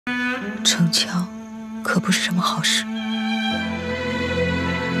逞强可不是什么好事。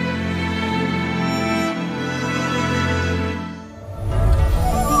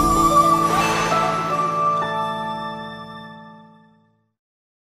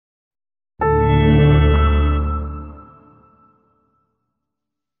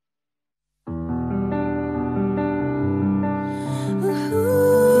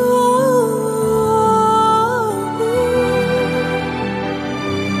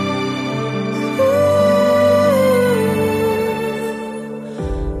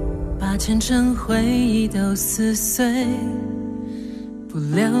前尘回忆都撕碎，不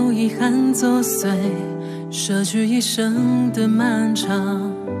留遗憾作祟，舍去一生的漫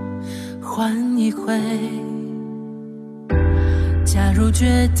长换一回。假如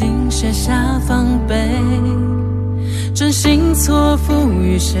决定卸下防备，真心错付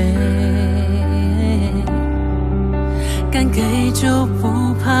于谁，敢给就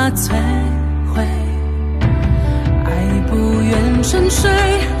不怕摧毁，爱不愿沉睡，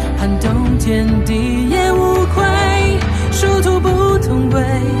撼动天地也无愧，殊途不同轨，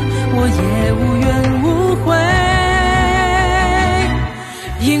我也无怨无悔。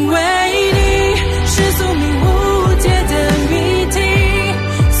因为你是宿命无解的谜题，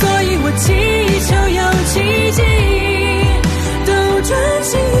所以我祈求有奇迹，斗转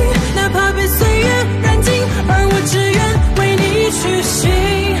星移，哪怕被岁月染尽，而我只愿为你去行，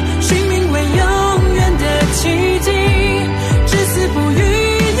寻觅为永远的奇迹，至死不渝，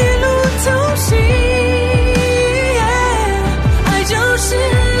同行，爱就是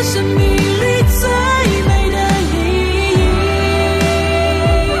生命里最美的意义。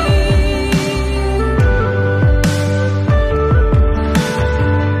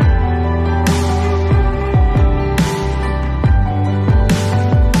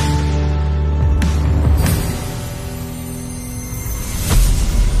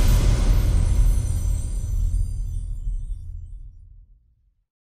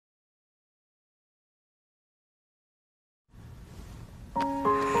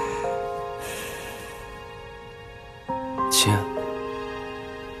亲，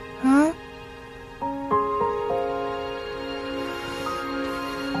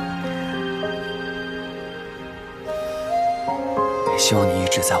希望你一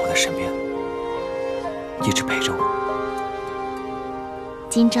直在我的身边，一直陪着我。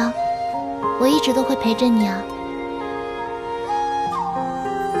今朝，我一直都会陪着你啊。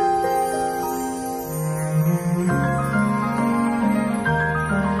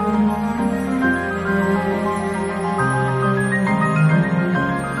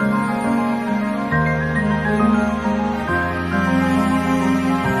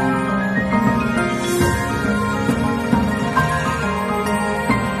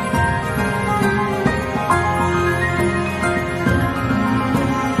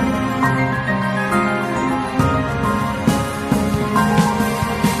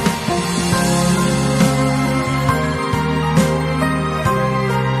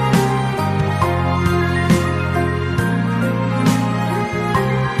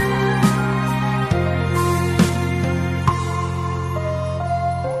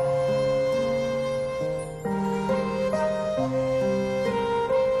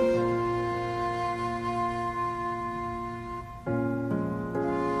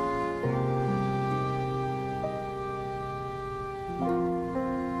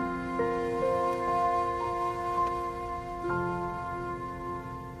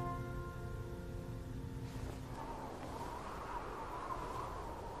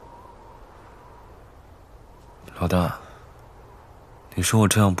老大，你说我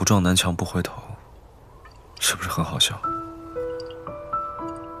这样不撞南墙不回头，是不是很好笑？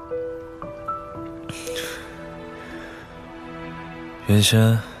原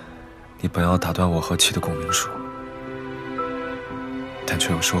先你本要打断我和妻的共鸣术，但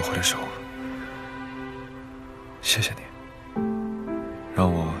却有收回的时候。谢谢你，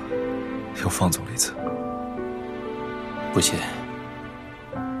让我又放纵了一次。不谢，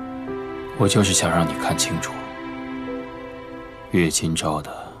我就是想让你看清楚。越今朝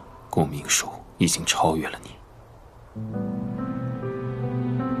的共鸣术已经超越了你。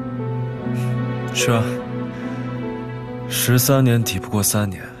是啊，13年抵不过3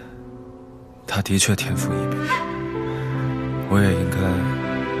年，他的确天赋异禀，我也应该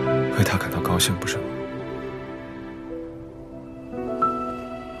为他感到高兴，不是吗？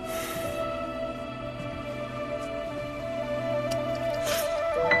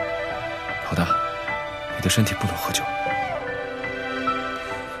老大，你的身体不能喝酒。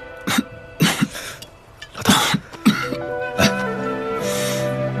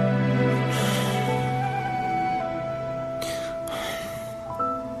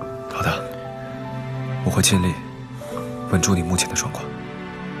老好的，我会尽力稳住你目前的状况。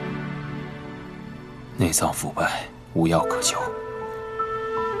内脏腐败，无药可救，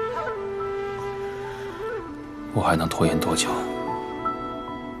我还能拖延多久？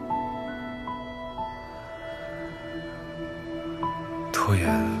拖延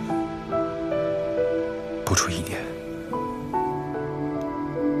不出1年。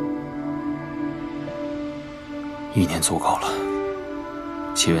1年足够了。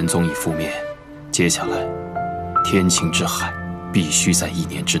启元宗已覆灭，接下来天晴之海必须在1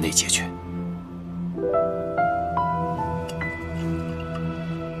年之内解决。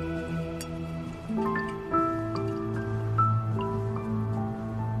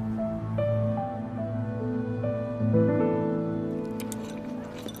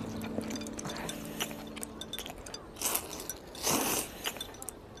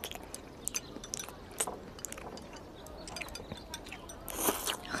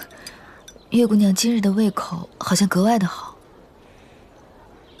月姑娘今日的胃口好像格外的好。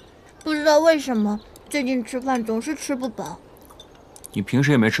不知道为什么，最近吃饭总是吃不饱。你平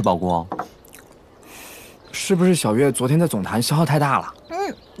时也没吃饱过？是不是小月昨天在总坛消耗太大了？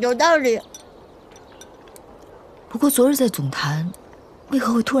有道理。不过昨日在总坛，为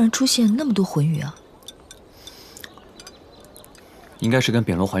何会突然出现那么多魂羽啊？应该是跟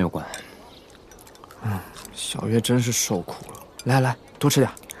扁罗环有关。小月真是受苦了。来来，多吃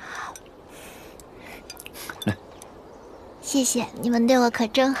点。来，谢谢你们对我可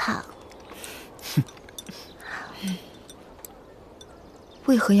真好。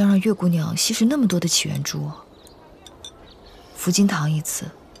为何要让月姑娘吸食那么多的起源珠？福金堂一次，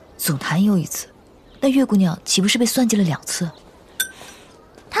总坛又一次，那月姑娘岂不是被算计了2次？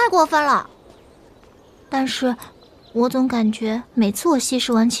太过分了！但是，我总感觉每次我吸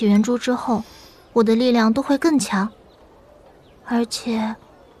食完起源珠之后，我的力量都会更强，而且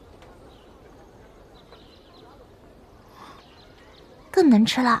更能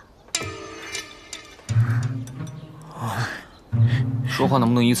吃辣。说话能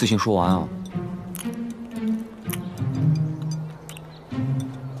不能一次性说完啊？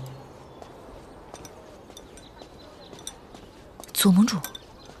左盟主，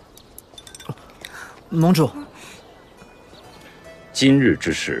盟主，今日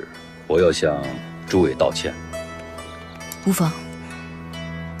之事，我要向诸位道歉。无妨。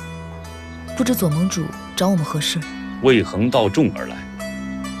不知左盟主找我们何事？为横道众而来，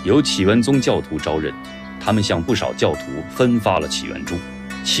由启元宗教徒招认，他们向不少教徒分发了起源珠，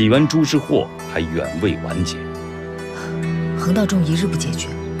起源珠之祸还远未完结。横道众一日不解决，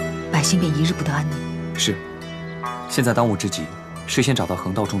百姓便一日不得安宁。是，现在当务之急是先找到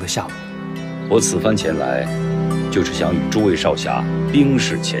横道众的下落。我此番前来，就是想与诸位少侠冰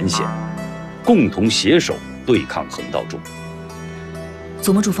释前嫌，共同携手对抗横道众。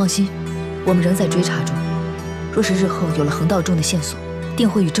左盟主放心，我们仍在追查中。若是日后有了横道众的线索，定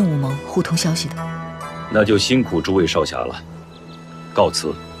会与正武盟互通消息的。那就辛苦诸位少侠了，告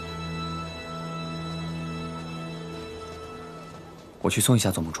辞。我去送一下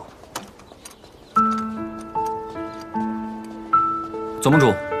左盟主。左盟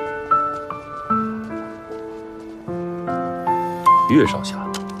主，岳少侠，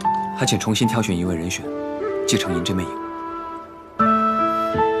还请重新挑选一位人选，继承银之魅影。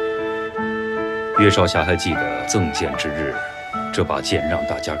岳少侠还记得赠剑之日，这把剑让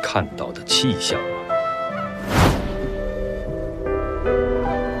大家看到的气象吗？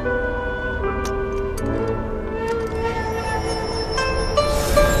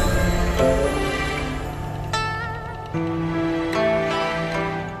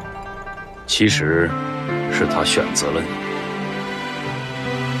其实，是他选择了你。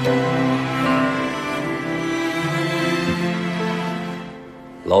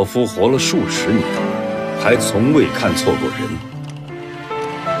老夫活了数十年，还从未看错过人。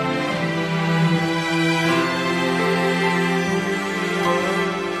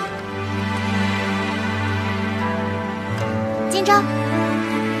今朝，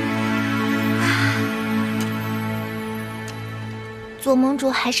左盟主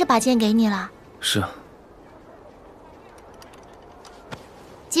还是把剑给你了。是啊。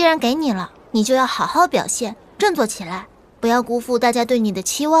既然给你了，你就要好好表现，振作起来，不要辜负大家对你的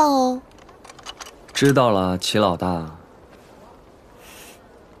期望哦。知道了，齐老大。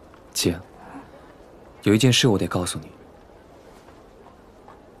姐，有一件事我得告诉你。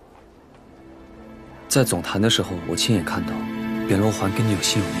在总坛的时候，我亲眼看到扁罗环跟你有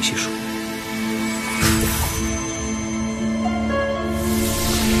心有灵犀术。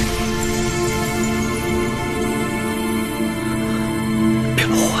扁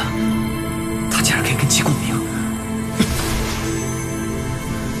罗环，他竟然可以跟其共鸣。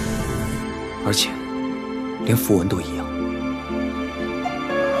而且连符文都一样。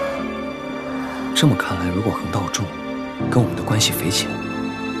这么看来，如果横道众跟我们的关系匪浅，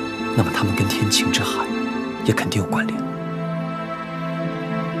那么他们跟天晴之海也肯定有关联。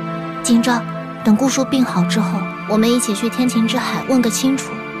今朝，等顾叔病好之后，我们一起去天晴之海问个清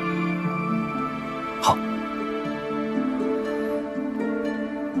楚。好。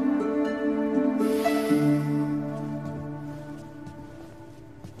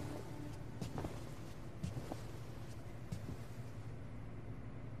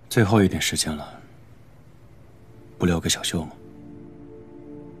最后一点时间了，不留给小秀吗？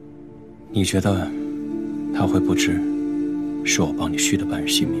你觉得他会不知是我帮你续的半日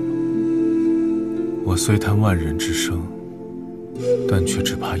性命吗？我虽贪万人之生，但却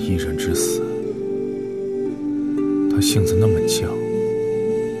只怕一人之死。他性子那么犟，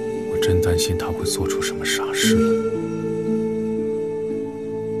我真担心他会做出什么傻事来。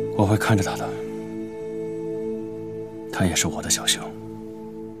我会看着他的，他也是我的小秀。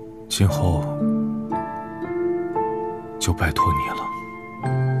今后就拜托你了。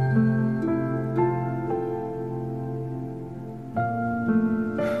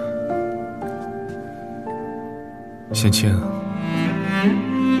贤卿，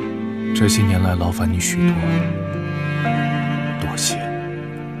这些年来劳烦你许多，多谢，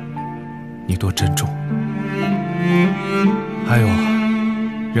你多珍重。还有，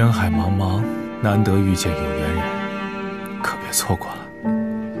人海茫茫，难得遇见有缘人，可别错过了。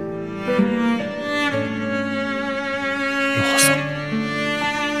啰嗦。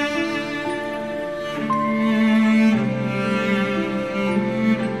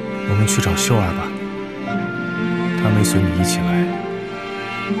我们去找秀儿吧。他没随你一起来，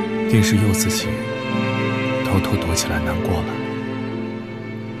定是又自己偷偷躲起来难过了。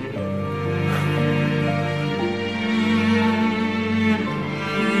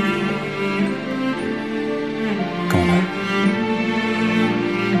跟我来。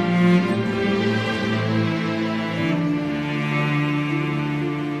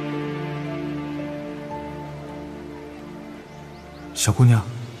小姑娘，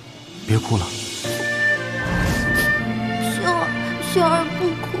别哭了。秀儿不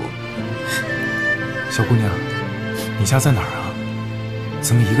哭。小姑娘，你家在哪儿啊？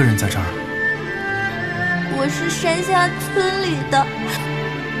怎么一个人在这儿？我是山下村里的，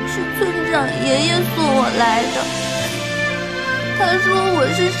是村长爷爷送我来的。他说我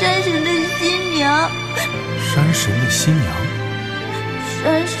是山神的新娘。山神的新娘？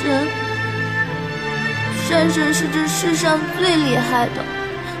山神是这世上最厉害的。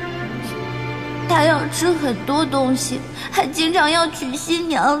他要吃很多东西，还经常要娶新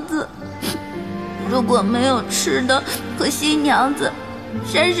娘子。如果没有吃的和新娘子，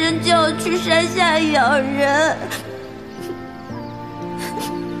山神就要去山下养人。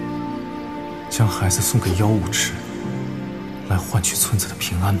将孩子送给妖物吃，来换取村子的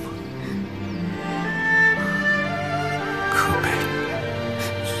平安吗？可悲。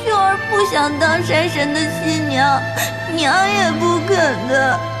秀儿不想当山神的新娘，娘也不肯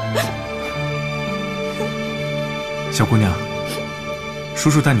的。小姑娘，叔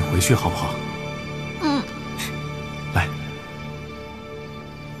叔带你回去好不好？嗯。来。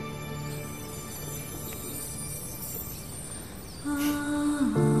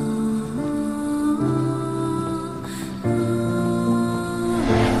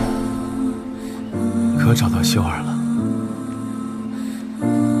可找到秀儿了。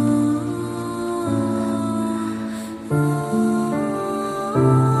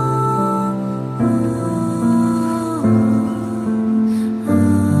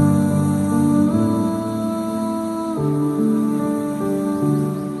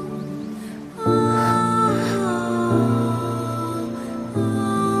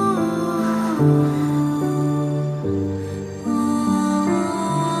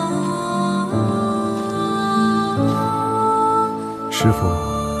师傅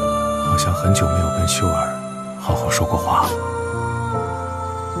好像很久没有跟秀儿好好说过话了。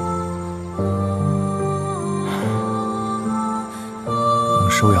能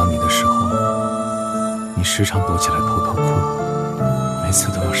收养你的时候，你时常躲起来偷偷哭，每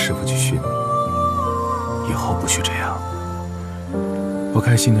次都要师傅去训你。以后不许这样。不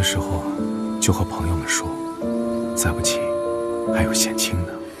开心的时候就和朋友们说，再不济还有贤卿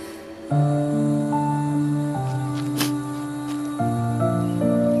呢。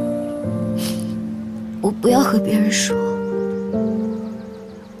我不要和别人说。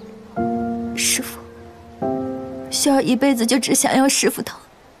师傅，秀儿一辈子就只想要师傅疼，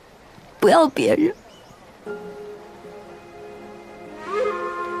不要别人。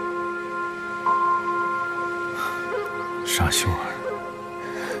傻秀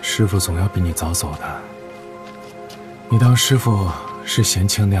儿，师傅总要比你早走的。你当师傅是贤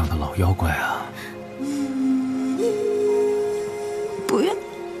卿那样的老妖怪啊？不愿。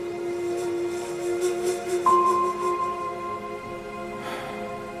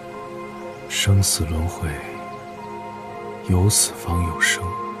生死轮回，有死方有生。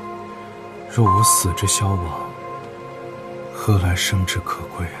若无死之消亡，何来生之可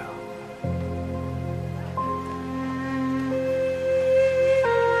贵啊？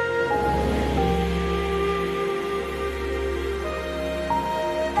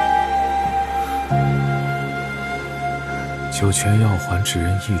九泉药环只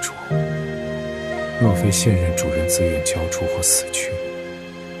人一主，若非现任主人自愿交出或死去，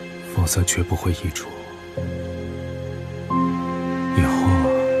否则绝不会易主。以后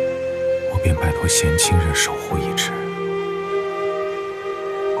我便拜托贤卿人守护一职。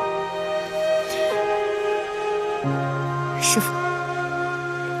师父，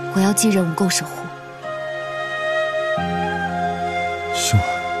我要继任无垢守护。秀儿，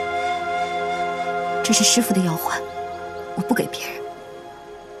这是师父的药环，我不给别人。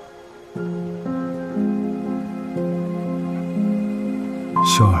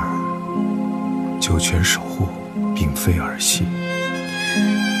秀儿，九泉守护并非儿戏。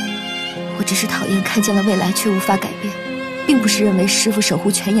我只是讨厌看见了未来却无法改变，并不是认为师父守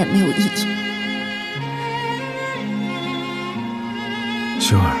护泉眼没有意义。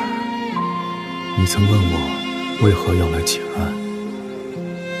秀儿，你曾问我为何要来请安。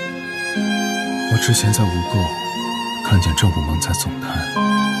我之前在无垢看见郑武蒙在总坛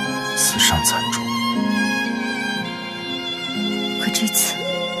死伤惨重，可这次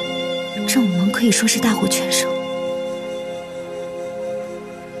郑武蒙可以说是大获全胜。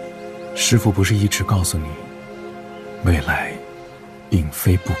师父不是一直告诉你，未来并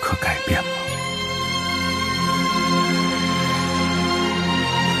非不可改变吗？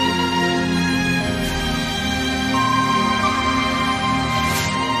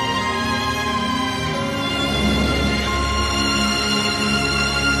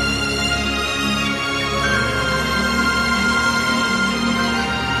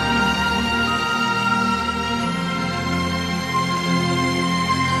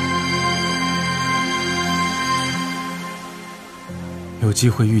有机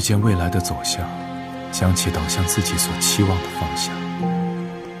会预见未来的走向，将其导向自己所期望的方向，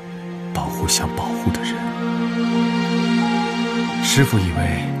保护想保护的人。师父以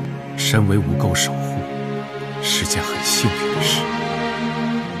为身为无垢守护是件很幸运的事。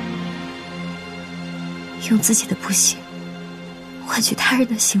用自己的不幸换取他人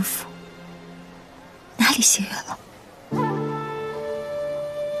的幸福，哪里幸运了？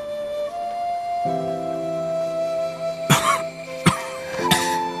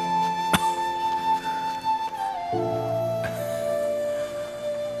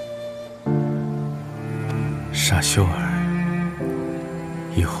傻秀儿，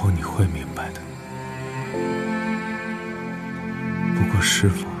以后你会明白的。不过师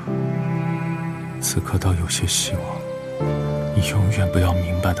父此刻倒有些希望你永远不要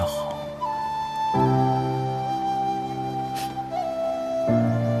明白的好。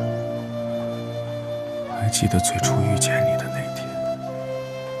还记得最初遇见你的那天，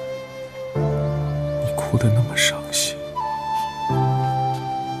你哭得那么伤心，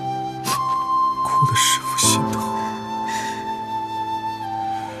哭得师父心疼。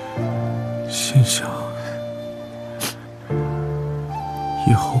心想，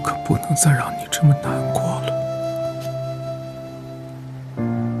以后可不能再让你这么难过了。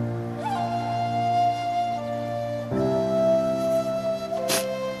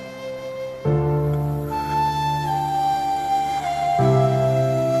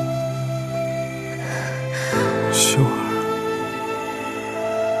秀儿，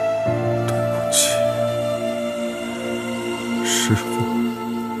对不起，师父。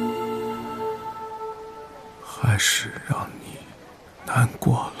还是让你难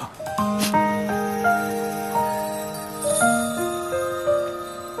过了。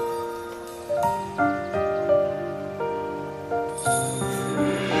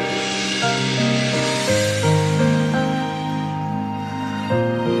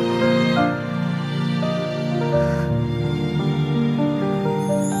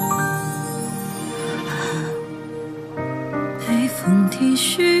北风剃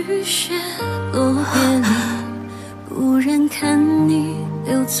须雪落别离，不忍看你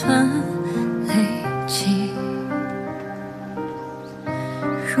流窜泪迹。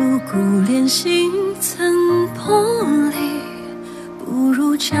如故恋心曾破离，不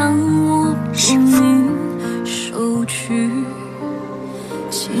如将我薄命收去。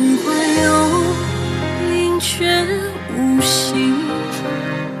情怀流萤却无息，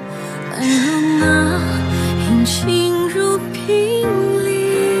心如冰凌，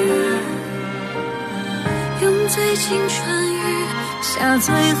用最近穿越下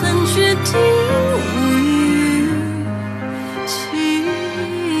最狠决定，无语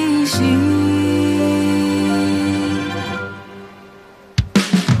清醒。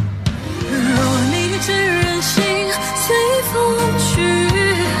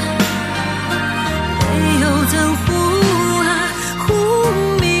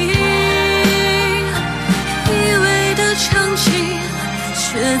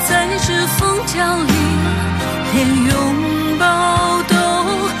在指缝凋零，连拥抱都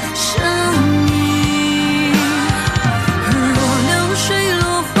生硬。若流水落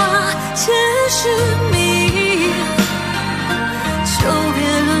花皆是谜，就别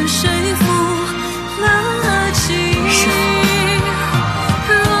论谁负了情。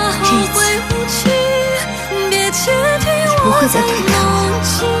若后会无期，别窃听我在梦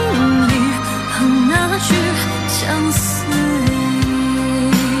境里哼那句相思。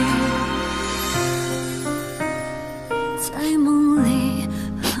在梦里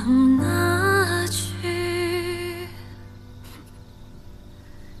哼那句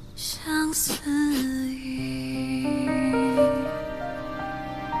相思语。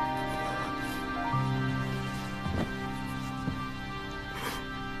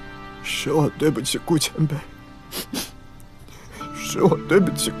是我对不起顾前辈，是我对不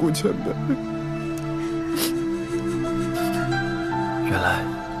起顾前辈。原来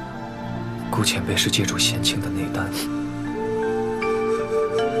顾前辈是借助贤卿的内丹，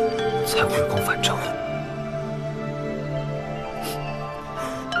才回光返照的。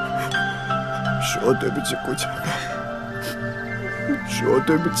是我对不起顾前辈，是我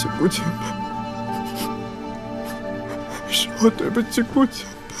对不起顾前辈，是我对不起顾前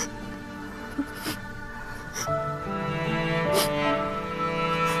辈。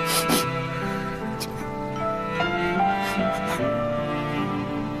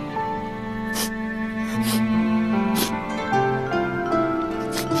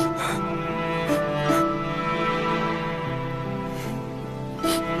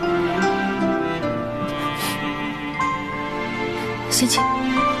贤卿，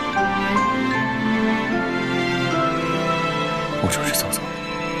我出去走走。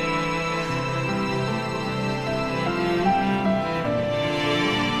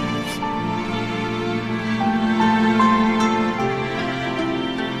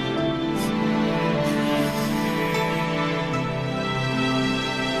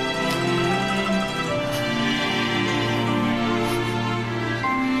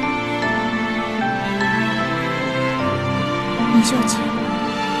明秀姐，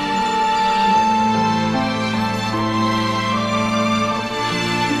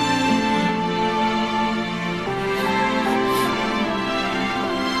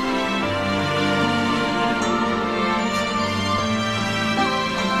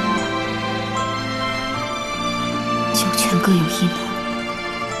九泉各有一难，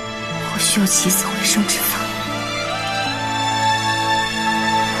或需要起死回生之法。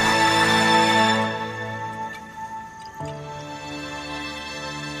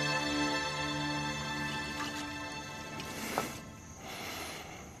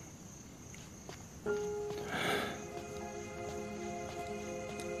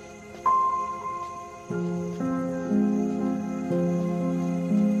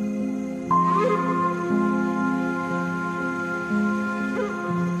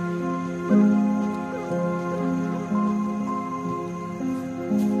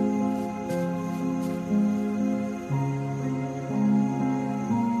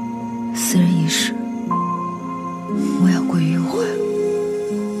斯人已逝，我要归于怀。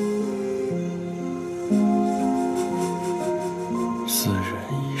斯人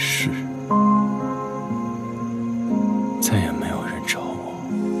已逝，再也没有人找我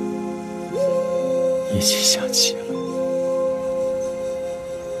一起下棋了。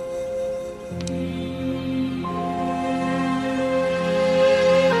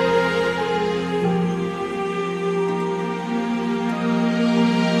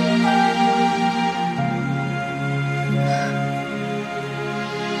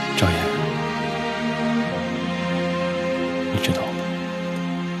赵岩，你知道吗？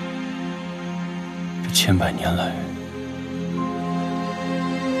这千百年来，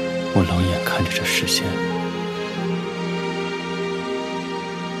我冷眼看着这世间，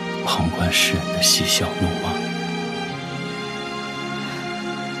旁观世人的嬉笑怒骂，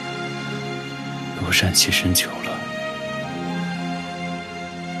独善其身久了，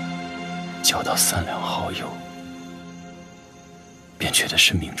交到3两好友，便觉得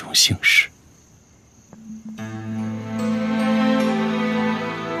是命中幸事。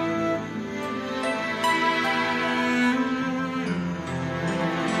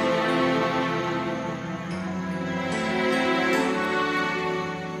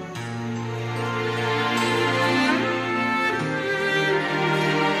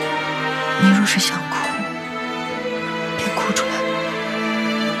你若是想哭，便哭出来。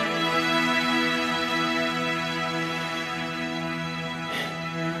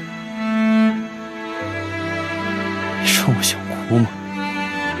你说我想哭吗？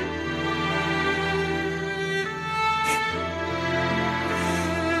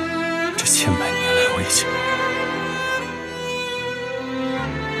这千百年来，我已经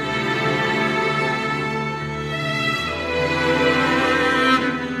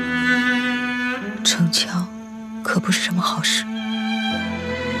逞强可不是什么好事。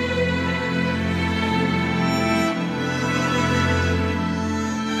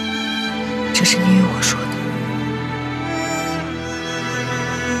这是你与我说的。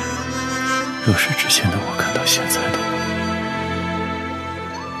若是之前的我看到现在的我，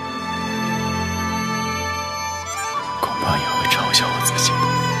恐怕也会嘲笑我自己的。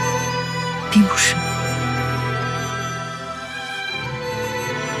并不是。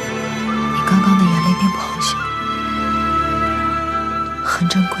你刚刚的眼泪并不好笑，很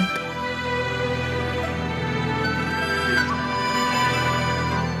珍贵的。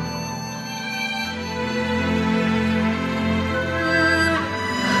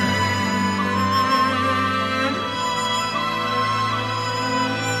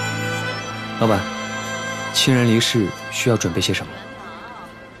老板，亲人离世需要准备些什么？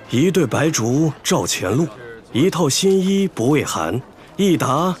一对白烛照前路，一套新衣不畏寒，一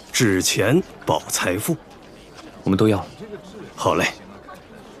沓纸钱保财富。我们都要。好嘞。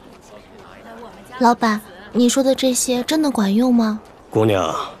老板，你说的这些真的管用吗？姑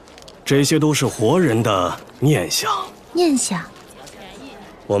娘，这些都是活人的念想。念想？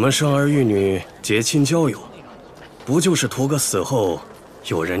我们生儿育女、结亲交友，不就是图个死后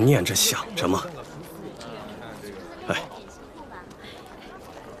有人念着想着吗？哎，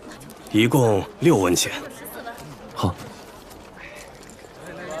一共6文钱。好。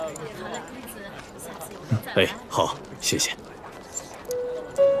哎，好，谢谢。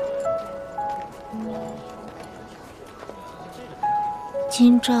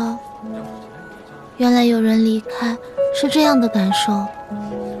今朝，原来有人离开是这样的感受，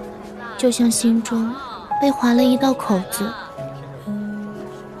就像心中被划了一道口子。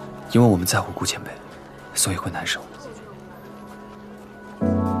因为我们在乎顾前辈，所以会难受。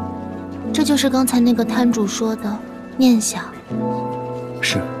这就是刚才那个摊主说的念想。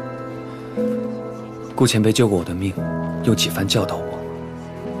是。顾前辈救过我的命，又几番教导我。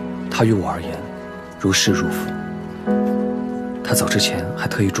他于我而言，如释如负。他走之前还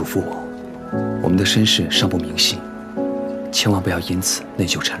特意嘱咐我，我们的身世尚不明晰，千万不要因此内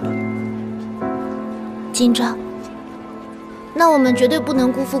疚沉沦。今朝，那我们绝对不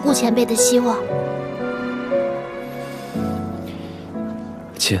能辜负顾前辈的希望。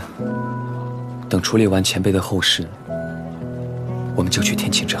亲，等处理完前辈的后事，我们就去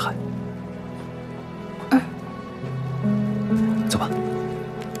天晴之海。走吧。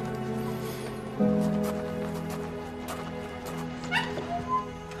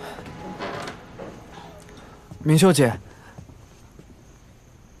明秀姐，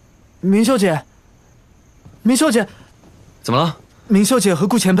明秀姐，明秀姐，怎么了？明秀姐和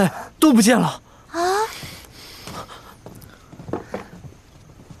顾前辈都不见了啊！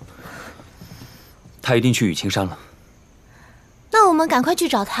他一定去雨青山了。那我们赶快去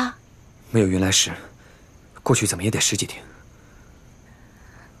找他。没有云来时，过去怎么也得10几天。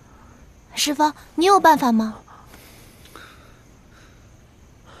师傅，你有办法吗？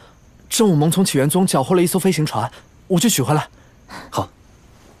郑武蒙从启元宗缴获了一艘飞行船，我去取回来。好，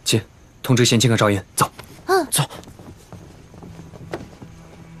姐，通知贤卿和昭言，走。嗯，走。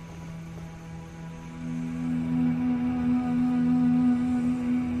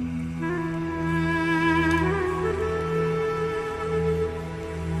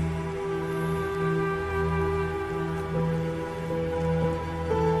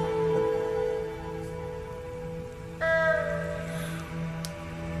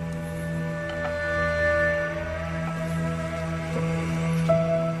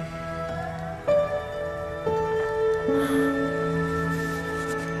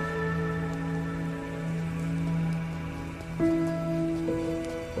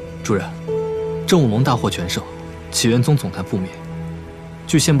主人，郑武蒙大获全胜，启元宗总坛覆灭。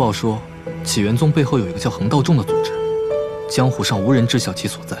据线报说，启元宗背后有一个叫横道众的组织，江湖上无人知晓其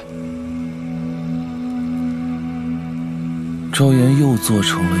所在。昭言又做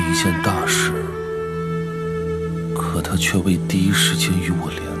成了一件大事，可他却未第一时间与我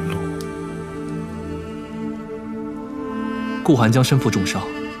联络。顾寒江身负重伤，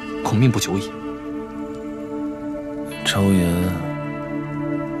恐命不久矣。昭言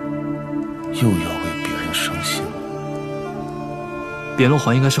又要为别人伤心了。扁落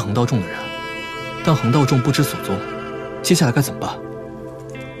环应该是横道众的人，但横道众不知所踪，接下来该怎么办？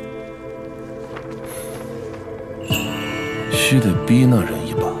须得逼那人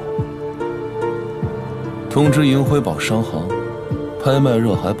一把。通知银辉宝商行，拍卖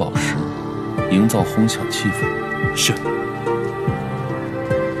热海宝石，营造哄抢气氛。是。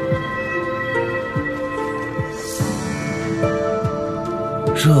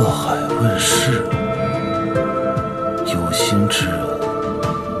热海问世，有心之人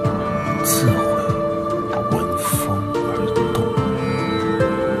自会闻风而动。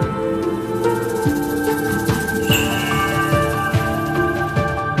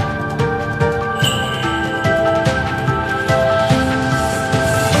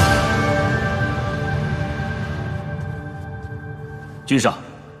君上，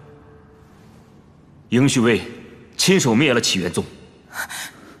营虚卫亲手灭了启元宗。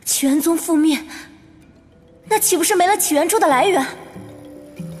启元宗覆灭，那岂不是没了启元珠的来源？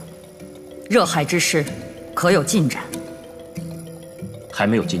热海之事可有进展？还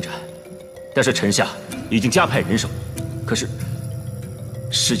没有进展，但是臣下已经加派人手，可是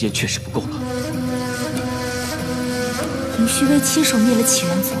时间确实不够了。尹虚微亲手灭了启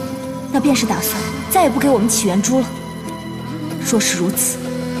元宗，那便是打算再也不给我们启元珠了。若是如此，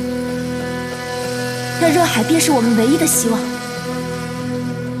那热海便是我们唯一的希望。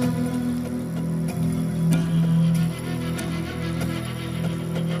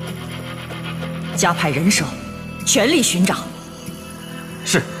加派人手，全力寻找。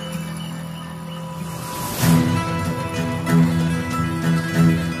是。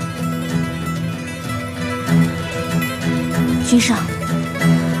君上，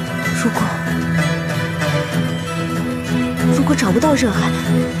如果找不到热海，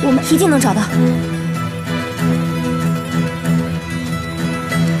我们一定能找到，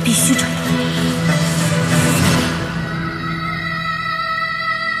必须找到。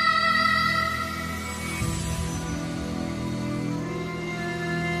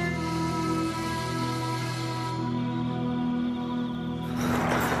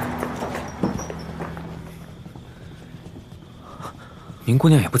明姑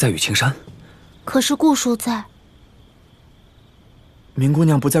娘也不在雨青山，可是顾叔在。明姑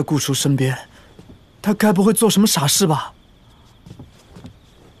娘不在顾叔身边，她该不会做什么傻事吧？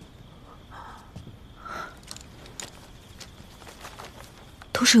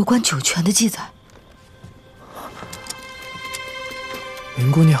都是有关酒泉的记载。明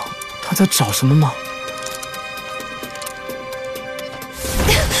姑娘，她在找什么吗？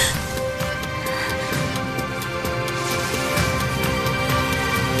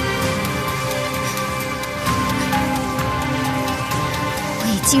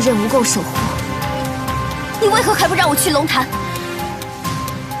继任无垢守护，你为何还不让我去龙潭？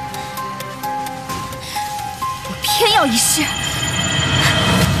我偏要一试。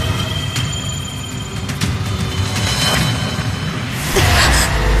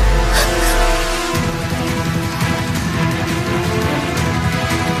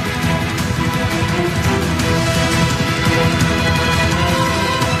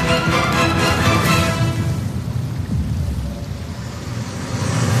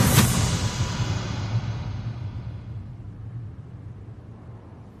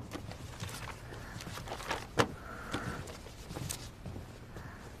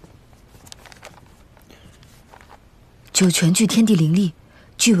酒泉具天地灵力，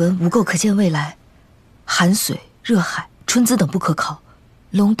据闻无垢可见未来，寒水、热海、春姿等不可考。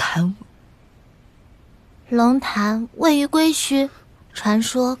龙潭位于归墟，传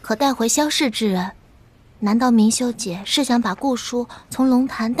说可带回消逝之人。难道明秀姐是想把顾叔从龙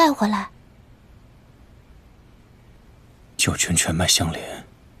潭带回来？酒泉全脉相连，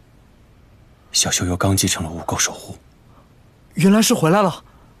小秀又刚继承了无垢守护。原来是回来了。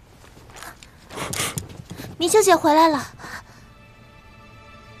明秀姐回来了。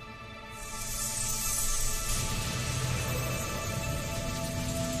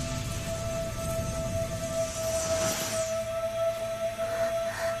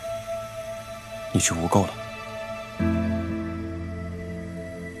你去无垢了？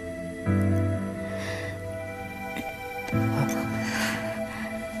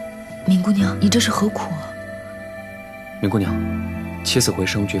明姑娘，你这是何苦啊？明姑娘，起死回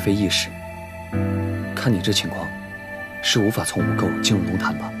生绝非易事。看你这情况，是无法从无垢进入龙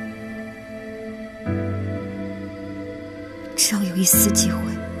潭吧？只要有一丝机会，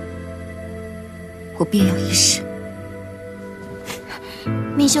我便要一试。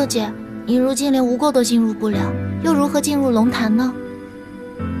明秀姐，你如今连无垢都进入不了，又如何进入龙潭呢？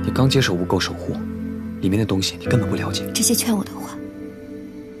你刚接手无垢守护，里面的东西你根本不了解。这些劝我的话，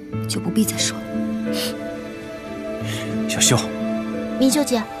就不必再说了。小秀，明秀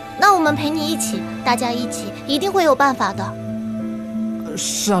姐，那我们陪你一起，大家一起，一定会有办法的。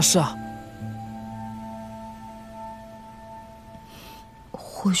是啊，是啊。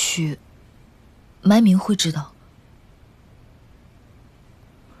或许，埋名会知道。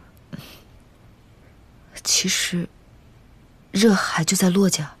其实，热海就在洛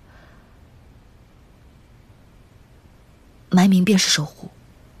家，埋名便是守护。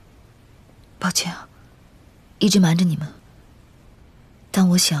抱歉啊，一直瞒着你们。但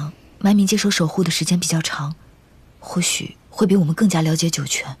我想，埋名接手守护的时间比较长，或许会比我们更加了解九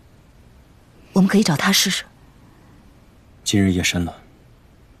泉。我们可以找他试试。今日夜深了，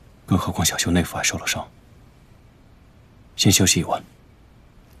更何况小秀内府还受了伤，先休息一晚，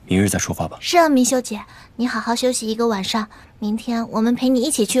明日再出发吧。是啊，明秀姐，你好好休息一个晚上，明天我们陪你一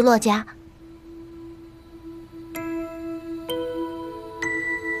起去洛家。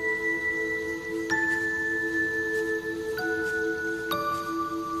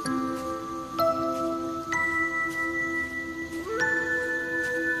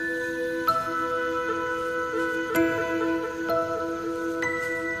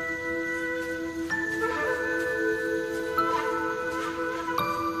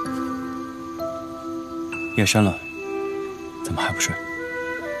夜深了，怎么还不睡？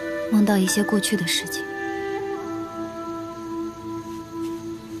梦到一些过去的事情。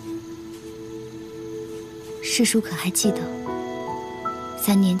师叔可还记得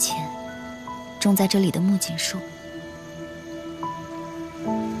3年前种在这里的木槿树？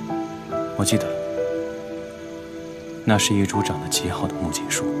我记得，那是一株长得极好的木槿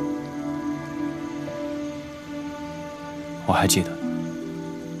树。我还记得，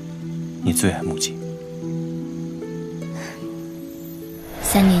你最爱木槿。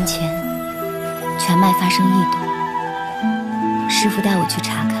3年前，泉脉发生异动，师父带我去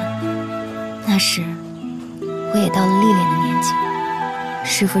查看。那时，我也到了历练的年纪。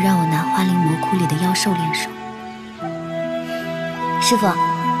师父让我拿花灵魔窟里的妖兽练手。师父，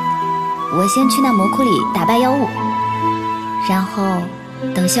我先去那魔窟里打败妖物，然后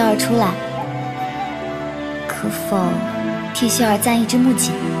等秀儿出来，可否替秀儿簪一只木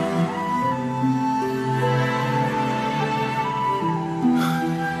槿？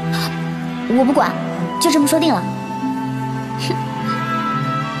我不管，就这么说定了。哼。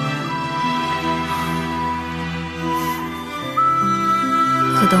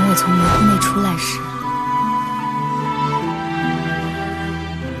可等我从魔窟内出来时，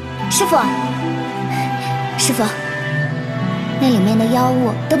师父，师父，那里面的妖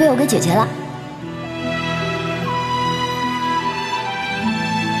物都被我给解决了。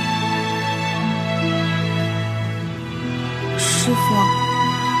师父，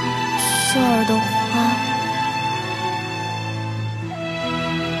秀儿的花，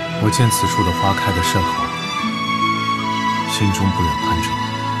我见此树的花开得甚好，心中不忍攀折。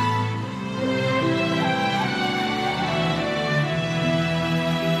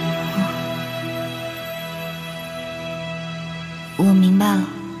我明白了，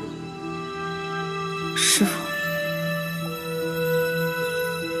师父。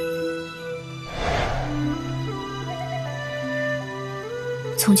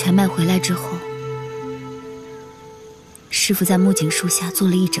从泉脉回来之后，师父在木槿树下坐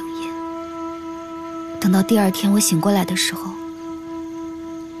了一整夜。等到第2天我醒过来的时候，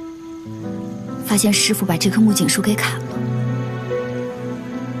发现师父把这棵木槿树给砍了，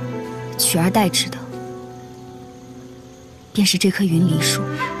取而代之的便是这棵云梨树。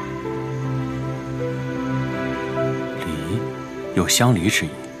梨，有相离之意。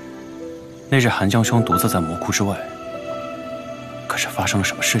那日寒江兄独自在魔窟之外，可是发生了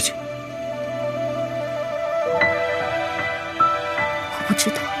什么事情？我不知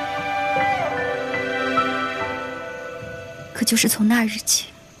道。可就是从那日起，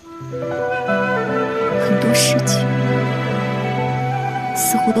很多事情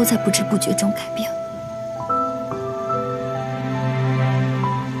似乎都在不知不觉中改变了。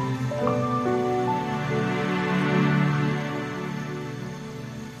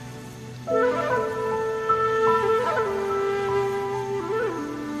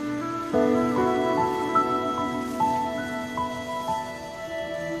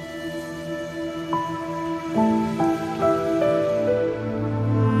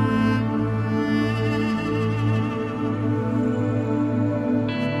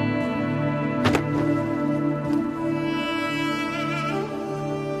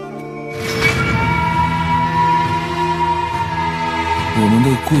我们的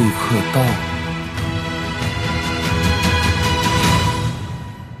贵客到了。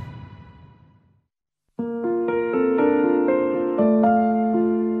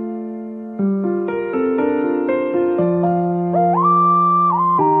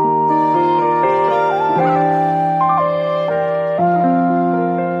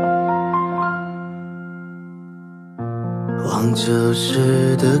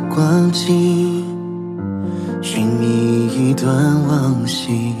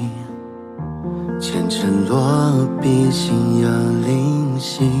息，前尘落笔，心有灵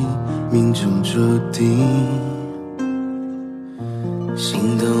犀，命中注定。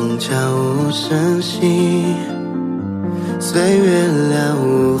心动悄无声息，岁月了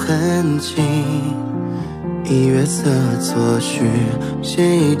无痕迹，以月色作序，写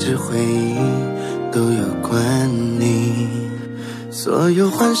一支回忆，都有关你。所有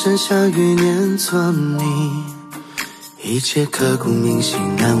欢声笑语念错你，一切刻骨铭心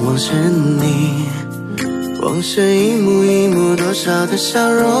难忘是你。往事一幕一幕，多少的笑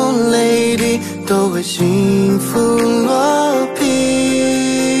容泪滴，都为幸福落笔。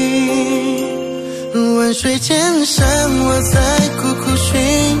万水千山我在苦苦寻，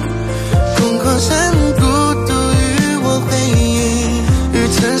空旷山谷独与我回忆。与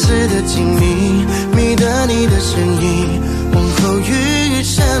尘世的静谧，迷得你的身影，往后余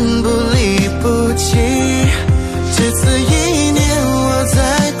生不离不弃。只此一念我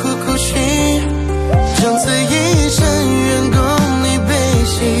在苦苦寻，从此一生愿共你悲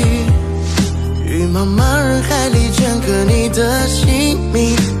喜。于茫茫人海里镌刻你的姓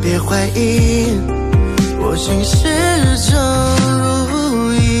名，别怀疑，我心始终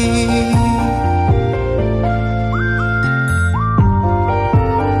如一。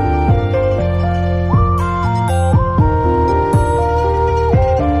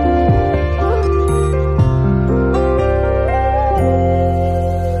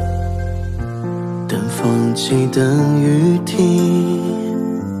等风起，等雨停，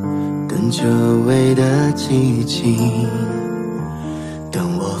等久违的寂静，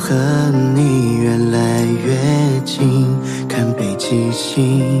等我和你越来越近，看北极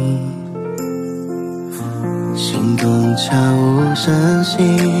星。心动悄无声息，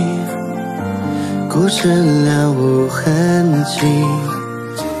故事了无痕迹，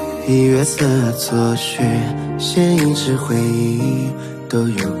以月色作序，写一支回忆，都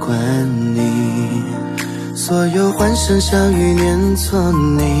有关你。所有欢声笑语念错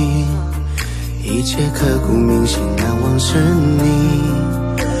你，一切刻骨铭心难忘是你。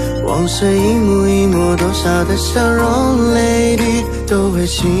往事一幕一幕，多少的笑容泪滴，都为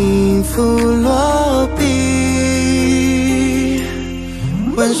幸福落笔。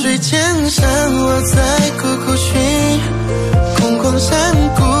万水千山我在苦苦寻，空旷山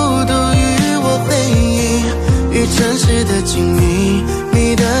谷都与我回忆。与尘世的静谧，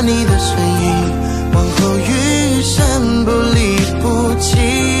迷得你的身影，往后余生不离不弃。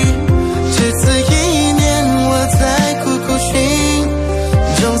只此一念我在苦苦寻，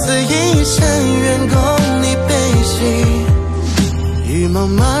从此一生愿共你悲喜。于茫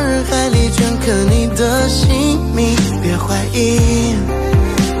茫人海里镌刻你的姓名，别怀疑，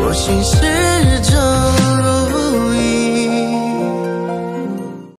我心事